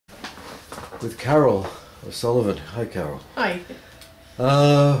with Carol O'Sullivan. Hi, Carol. Hi.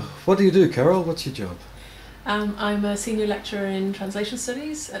 What do you do, Carol? What's your job? I'm a senior lecturer in translation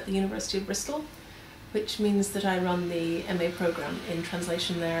studies at the University of Bristol, which means that I run the MA programme in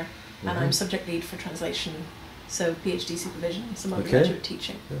translation there, and I'm subject lead for translation, so PhD supervision, some undergraduate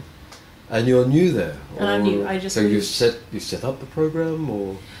teaching. Yeah. And you're new there? And I'm new. I just moved. you've set up the programme,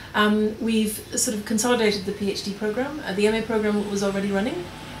 or? We've sort of consolidated the PhD programme. The MA programme was already running,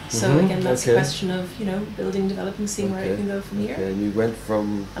 so again that's a question of building, developing, seeing where it can go from here. Okay, and you went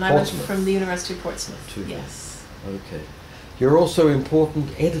from Portsmouth. I went from the University of Portsmouth. Yes. Okay. You're also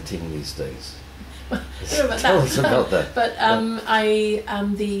important editing these days. Tell us about that. But I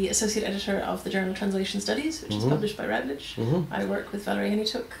am the associate editor of the journal Translation Studies, which is published by Routledge. I work with Valerie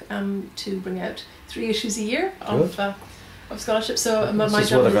Hennietook to bring out 3 issues a year of scholarship. So my this is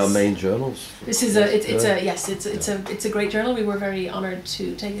job one of our main journals. This is it's a great journal. We were very honoured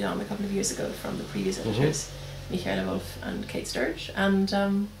to take it on a couple of years ago from the previous editors, Michaela Wolf and Kate Sturge, and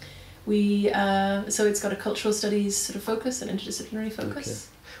so it's got a cultural studies sort of focus, an interdisciplinary focus. Okay.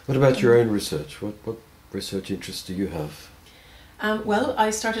 What about your own research? What research interests do you have? Well,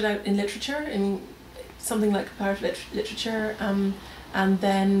 I started out in literature, in something like comparative literature, and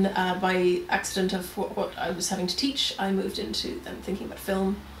then by accident of what I was having to teach, I moved into then thinking about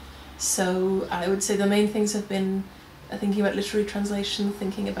film. So I would say the main things have been thinking about literary translation,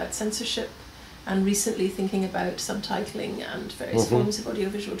 thinking about censorship, and recently thinking about subtitling and various forms of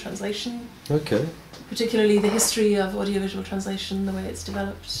audiovisual translation. Okay. Particularly the history of audiovisual translation, the way it's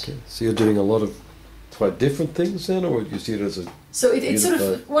developed. Okay. So you're doing a lot of quite different things then, or do you see it as a... So it's sort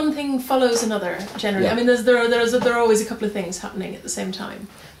of one thing follows another generally. Yeah. I mean, there are always a couple of things happening at the same time.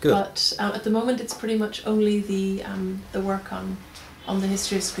 Good. But at the moment, it's pretty much only the work on the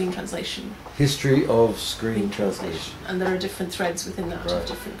history of screen translation. History of screen translation. And there are different threads within that of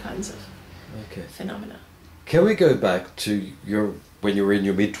different kinds of phenomena. Can we go back to when you were in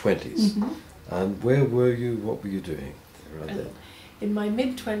your mid-20s? And where were you? What were you doing around then? In my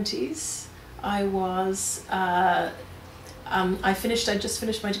mid-20s, I was. I just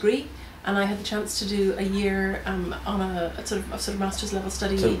finished my degree, and I had the chance to do a year on a sort of master's level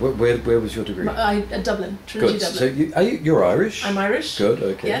study. So where was your degree? At Dublin, Trinity Dublin. So you're Irish? I'm Irish. Good.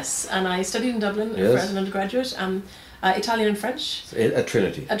 Okay. Yes, and I studied in Dublin as an undergraduate. Italian and French. At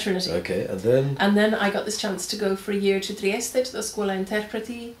Trinity? At Trinity. Okay, and then? And then I got this chance to go for a year to Trieste, to the Scuola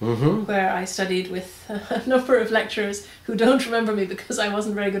Interpreti, where I studied with a number of lecturers who don't remember me because I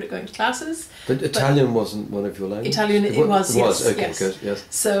wasn't very good at going to classes. But Italian wasn't one of your languages? Italian, it was, yes. Okay, yes. Good, yes.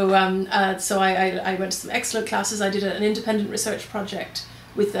 So, I went to some excellent classes. I did an independent research project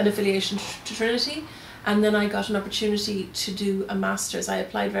with an affiliation to Trinity. And then I got an opportunity to do a master's. I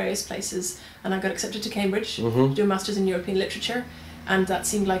applied various places and I got accepted to Cambridge to do a master's in European literature, and that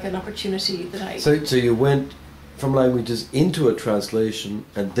seemed like an opportunity that I... So you went from languages into a translation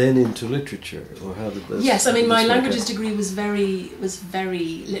and then into literature, or how did this... Yes, I mean my languages degree was very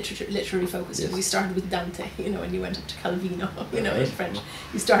literary focused. Yes. We started with Dante, and you went up to Calvino, in French.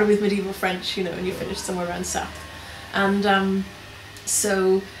 You started with medieval French, and you finished somewhere around South. And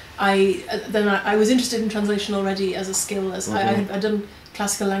so... I was interested in translation already as a skill. I'd done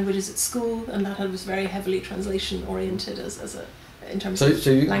classical languages at school, and that was very heavily translation oriented in terms of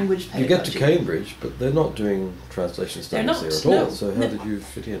language pedagogy. You get to Cambridge, but they're not doing translation studies there at all. So how did you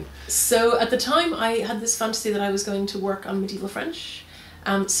fit in? So at the time, I had this fantasy that I was going to work on medieval French.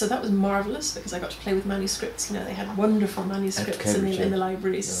 So that was marvellous because I got to play with manuscripts. They had wonderful manuscripts in the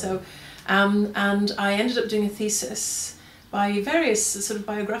libraries. Yeah. So, and I ended up doing a thesis by various sort of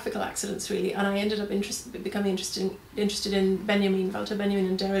biographical accidents, really, and I ended up becoming interested in Walter Benjamin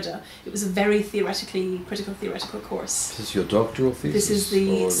and Derrida. It was a very critical theoretical course. This is your doctoral thesis?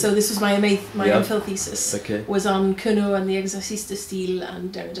 This was my MPhil thesis. Okay. Was on Queneau and the exercice de style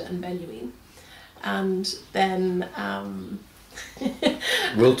and Derrida and Benjamin, and then.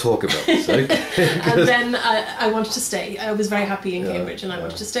 We'll talk about this, okay? And then I wanted to stay. I was very happy in Cambridge and I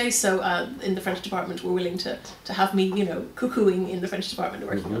wanted to stay, so in the French department were willing to have me, cuckooing in the French department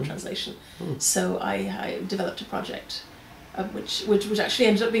working on translation. So I developed a project which actually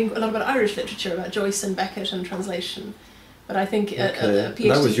ended up being a lot about Irish literature, about Joyce and Beckett and translation. But I think a PhD...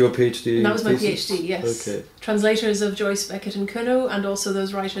 That was your PhD? And that was my PhD, yes. Okay. Translators of Joyce, Beckett and Queneau, and also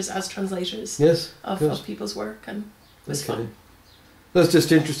those writers as translators of people's work, and it was fun. That's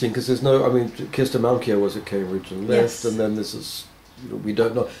just interesting because there's Kirsten Malmkjær was at Cambridge and left, and then this is, we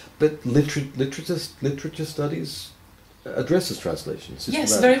don't know. But literature studies addresses translations.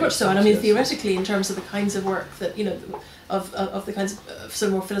 Yes, very much so. And theoretically, in terms of the kinds of work that, of the kinds of sort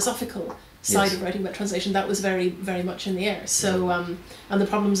of more philosophical side of writing about translation, that was very, very much in the air. So, and the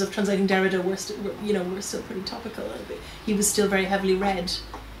problems of translating Derrida were still pretty topical. He was still very heavily read,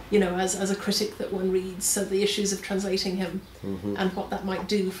 as a critic that one reads. So the issues of translating him and what that might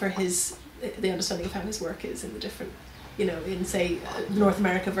do for the understanding of how his work is in the different, in say North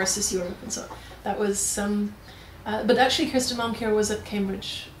America versus Europe and so on. That was, but actually Kirsten Malmkjær was at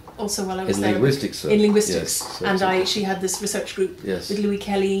Cambridge also while I was there. In linguistics, yes, and she had this research group with Louis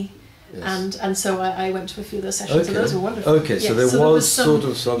Kelly. Yes. And so I went to a few of those sessions, and those were wonderful. Okay, so there was sort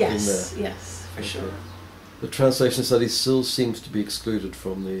of something there. Yes, for sure. The translation study still seems to be excluded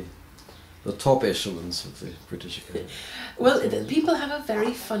from the top echelons of the British Academy. Well, people have a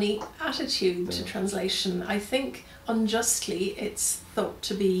very funny attitude to translation. I think unjustly it's thought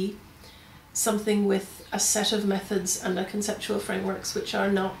to be something with a set of methods and a conceptual frameworks which are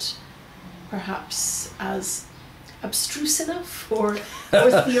not perhaps as abstruse enough or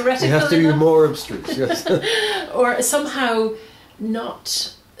theoretical You have to enough. be more abstruse, yes. Or somehow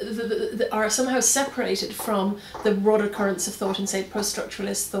not are somehow separated from the broader currents of thought in, say,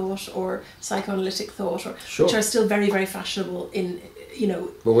 post-structuralist thought or psychoanalytic thought, or which are still very, very fashionable in,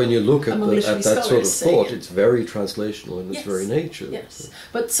 But when you look at that sort of thought, it's very translational in its very nature. Yes,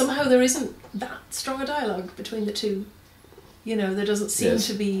 but somehow there isn't that strong a dialogue between the two. There doesn't seem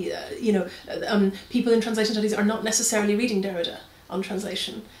to be, people in translation studies are not necessarily reading Derrida on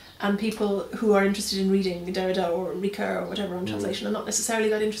translation, and people who are interested in reading Derrida or Ricoeur or whatever on translation are not necessarily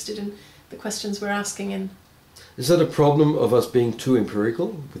that interested in the questions we're asking. Is that a problem of us being too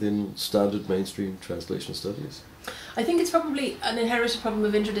empirical within standard mainstream translation studies? I think it's probably an inherited problem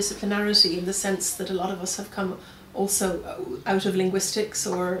of interdisciplinarity in the sense that a lot of us have come also out of linguistics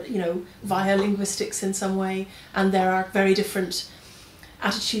or, via linguistics in some way, and there are very different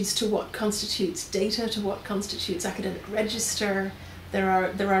attitudes to what constitutes data, to what constitutes academic register. There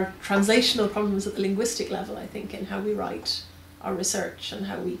are translational problems at the linguistic level, I think, in how we write our research and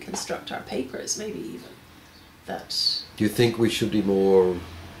how we construct our papers, maybe even. Do you think we should be more,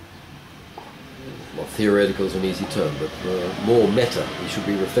 theoretical is an easy term, but more meta? We should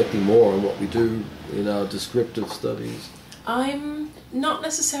be reflecting more on what we do in our descriptive studies? I'm not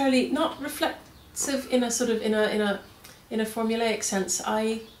necessarily, not reflexive in a sort of, in a formulaic sense.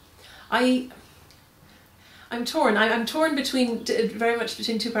 I'm torn. I'm torn very much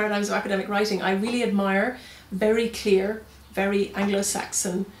between two paradigms of academic writing. I really admire very clear, very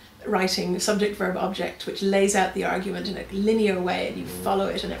Anglo-Saxon writing, subject, verb, object, which lays out the argument in a linear way and you follow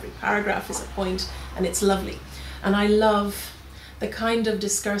it and every paragraph is a point and it's lovely. And I love the kind of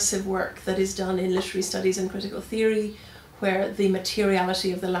discursive work that is done in literary studies and critical theory, where the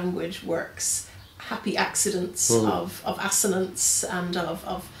materiality of the language works, happy accidents of assonance and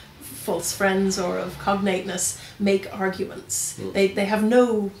of false friends or of cognateness make arguments. They have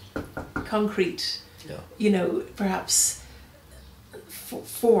no concrete, perhaps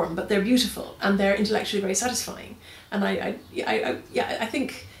form, but they're beautiful and they're intellectually very satisfying. And I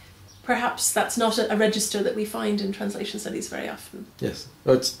think perhaps that's not a register that we find in translation studies very often. Yes,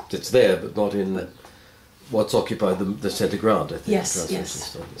 it's there, but not in what's occupied the centre ground, I think, in translation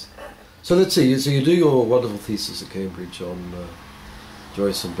studies. So let's see, so you do your wonderful thesis at Cambridge on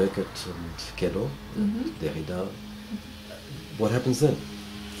Joyce and Beckett and Queneau, Derrida. What happens then?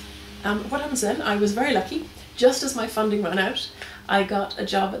 What happens then? I was very lucky. Just as my funding ran out, I got a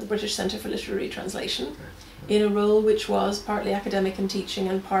job at the British Centre for Literary Translation in a role which was partly academic and teaching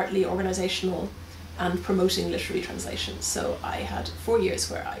and partly organisational and promoting literary translation. So I had 4 years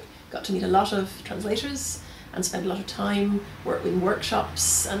where I got to meet a lot of translators and spend a lot of time in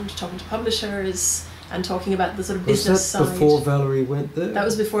workshops and talking to publishers and talking about the sort of business side. Was that before Valerie went there? That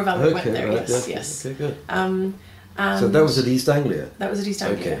was before Valerie went there, right, yes. Okay, good. So that was at East Anglia? That was at East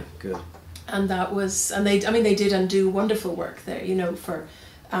Anglia. Okay, good. And that was, and they did and do wonderful work there, for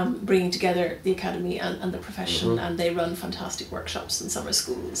bringing together the academy and the profession, and they run fantastic workshops and summer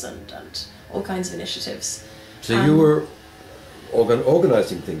schools and all kinds of initiatives. So you were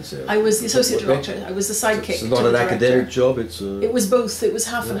organising things there? I was the associate director. I was the sidekick. So it's not an academic job. It was both. It was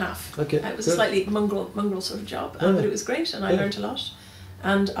half and half. Okay, it was a slightly mongrel sort of job, but it was great, and I learned a lot.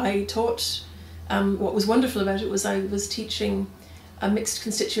 And I taught. What was wonderful about it was I was teaching a mixed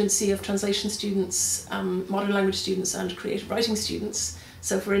constituency of translation students, modern language students, and creative writing students.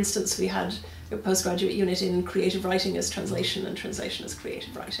 So, for instance, we had a postgraduate unit in creative writing as translation and translation as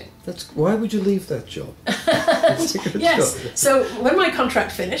creative writing. Why would you leave that job? That's a good job. So when my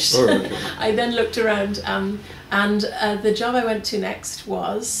contract finished, I then looked around, and the job I went to next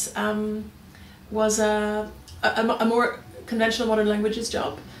was a more conventional modern languages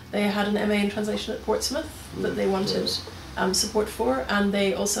job. They had an MA in translation at Portsmouth that they wanted support for, and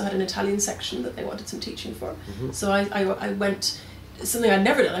they also had an Italian section that they wanted some teaching for. So I went, something I'd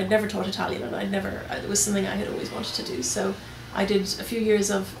never done. I'd never taught Italian, and it was something I had always wanted to do. So I did a few years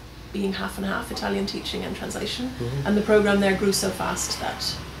of being half and half, Italian teaching and translation, and the program there grew so fast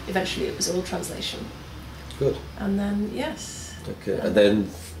that eventually it was all translation. Good. And then, yes. Okay, and then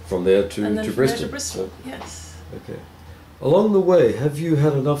from there to Bristol. To Bristol, yes. Okay. Along the way, have you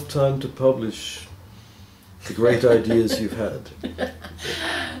had enough time to publish the great ideas you've had?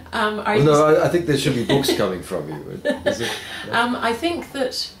 I think there should be books coming from you. Is it? I think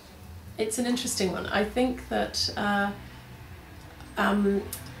that it's an interesting one. I think that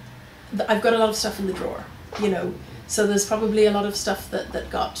I've got a lot of stuff in the drawer, so there's probably a lot of stuff that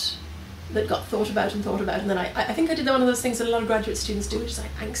got thought about, and then I think I did one of those things that a lot of graduate students do, which is I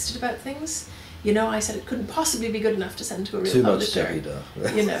angsted about things. I said it couldn't possibly be good enough to send to a real publisher. Too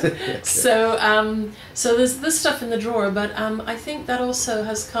much okay. So there's stuff in the drawer, but I think that also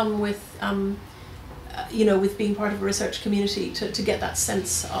has come with with being part of a research community to get that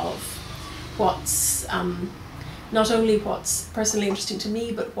sense of what's not only what's personally interesting to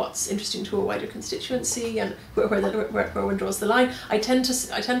me, but what's interesting to a wider constituency, and where one draws the line. I tend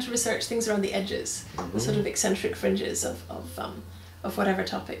to research things around the edges, the sort of eccentric fringes of whatever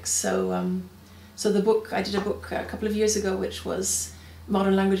topics. So the book, I did a book a couple of years ago, which was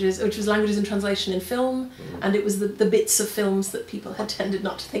languages in translation in film, and it was the bits of films that people had tended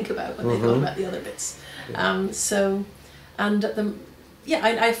not to think about when they thought about the other bits. I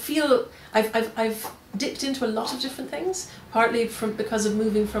feel I've dipped into a lot of different things, partly because of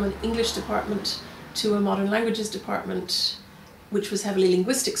moving from an English department to a modern languages department, which was heavily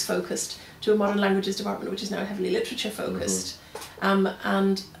linguistics focused, to a modern languages department, which is now heavily literature focused,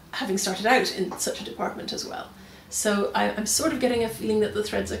 and having started out in such a department as well. So I'm sort of getting a feeling that the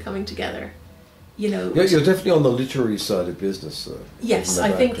threads are coming together. Yeah, you're definitely on the literary side of business. Yes,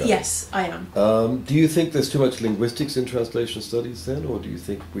 I think, yes, I am. Do you think there's too much linguistics in translation studies then, or do you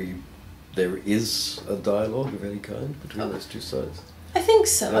think there is a dialogue of any kind between those two sides? I think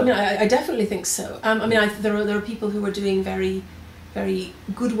so. I definitely think so. There are people who are doing very, very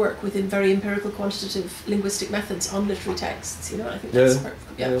good work within very empirical quantitative linguistic methods on literary texts. I think that's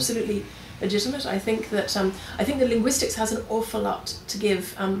absolutely legitimate. I think that linguistics has an awful lot to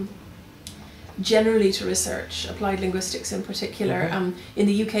give. Generally to research, applied linguistics in particular. In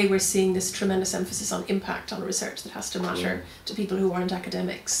the UK we're seeing this tremendous emphasis on impact on research that has to matter to people who aren't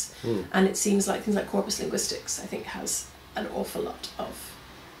academics. And it seems like things like corpus linguistics, I think, has an awful lot of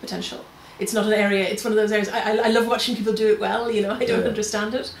potential. It's not an area, it's one of those areas, I love watching people do it well, I don't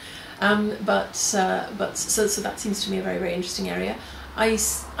understand it. So that seems to me a very, very interesting area. I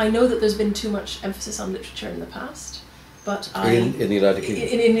know that there's been too much emphasis on literature in the past. But in the United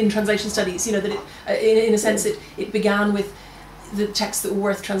Kingdom, in translation studies, that in a sense it began with the texts that were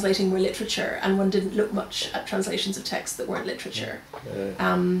worth translating were literature, and one didn't look much at translations of texts that weren't literature.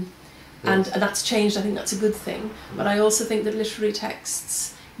 And that's changed. I think that's a good thing. But I also think that literary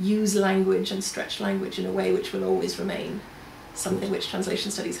texts use language and stretch language in a way which will always remain something which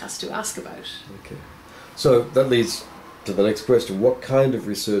translation studies has to ask about. Okay, so that leads to the next question. What kind of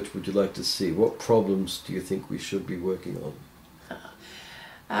research would you like to see? What problems do you think we should be working on?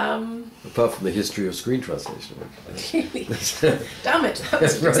 Apart from the history of screen translation. Really? Damn it, that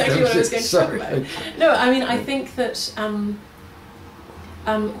was exactly what I was going to talk about. Okay. No, I think that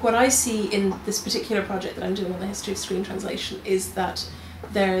what I see in this particular project that I'm doing on the history of screen translation is that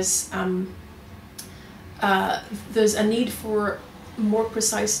there's a need for more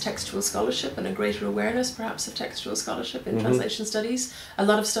precise textual scholarship and a greater awareness perhaps of textual scholarship in translation studies. A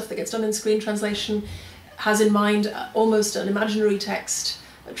lot of stuff that gets done in screen translation has in mind almost an imaginary text,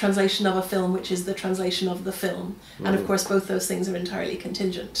 a translation of a film which is the translation of the film, and of course both those things are entirely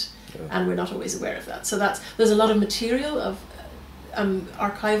contingent, and we're not always aware of that. So there's a lot of material, of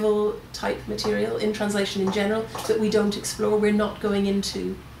archival type material in translation in general that we don't explore. We're not going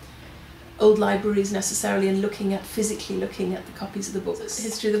into old libraries necessarily and physically looking at the copies of the books. The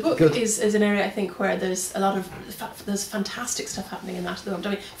history of the book is an area I think where there's a lot of there's fantastic stuff happening in that at the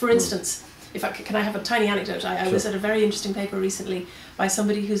moment. For instance, can I have a tiny anecdote? I was at a very interesting paper recently by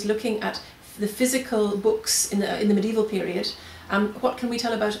somebody who's looking at the physical books in the medieval period. What can we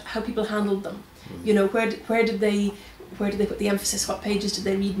tell about how people handled them? Where did they put the emphasis? What pages did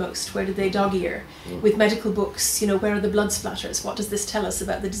they read most? Where did they dog-ear? With medical books, where are the blood splatters? What does this tell us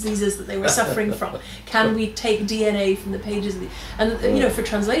about the diseases that they were suffering from? Can we take DNA from the pages of for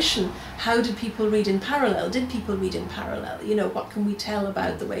translation, how did people read in parallel? Did people read in parallel? What can we tell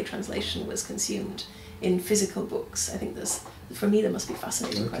about the way translation was consumed in physical books? I think for me there must be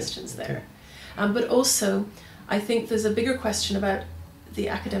fascinating questions there. But also, I think there's a bigger question about the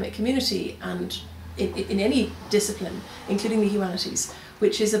academic community and in any discipline, including the humanities,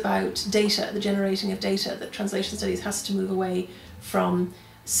 which is about data, the generating of data, that translation studies has to move away from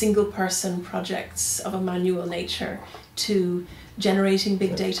single person projects of a manual nature to generating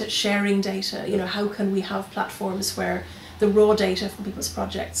big data, sharing data. You know, how can we have platforms where the raw data from people's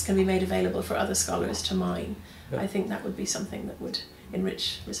projects can be made available for other scholars to mine? I think that would be something that would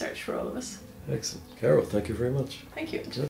enrich research for all of us. Excellent. Carol, thank you very much. Thank you.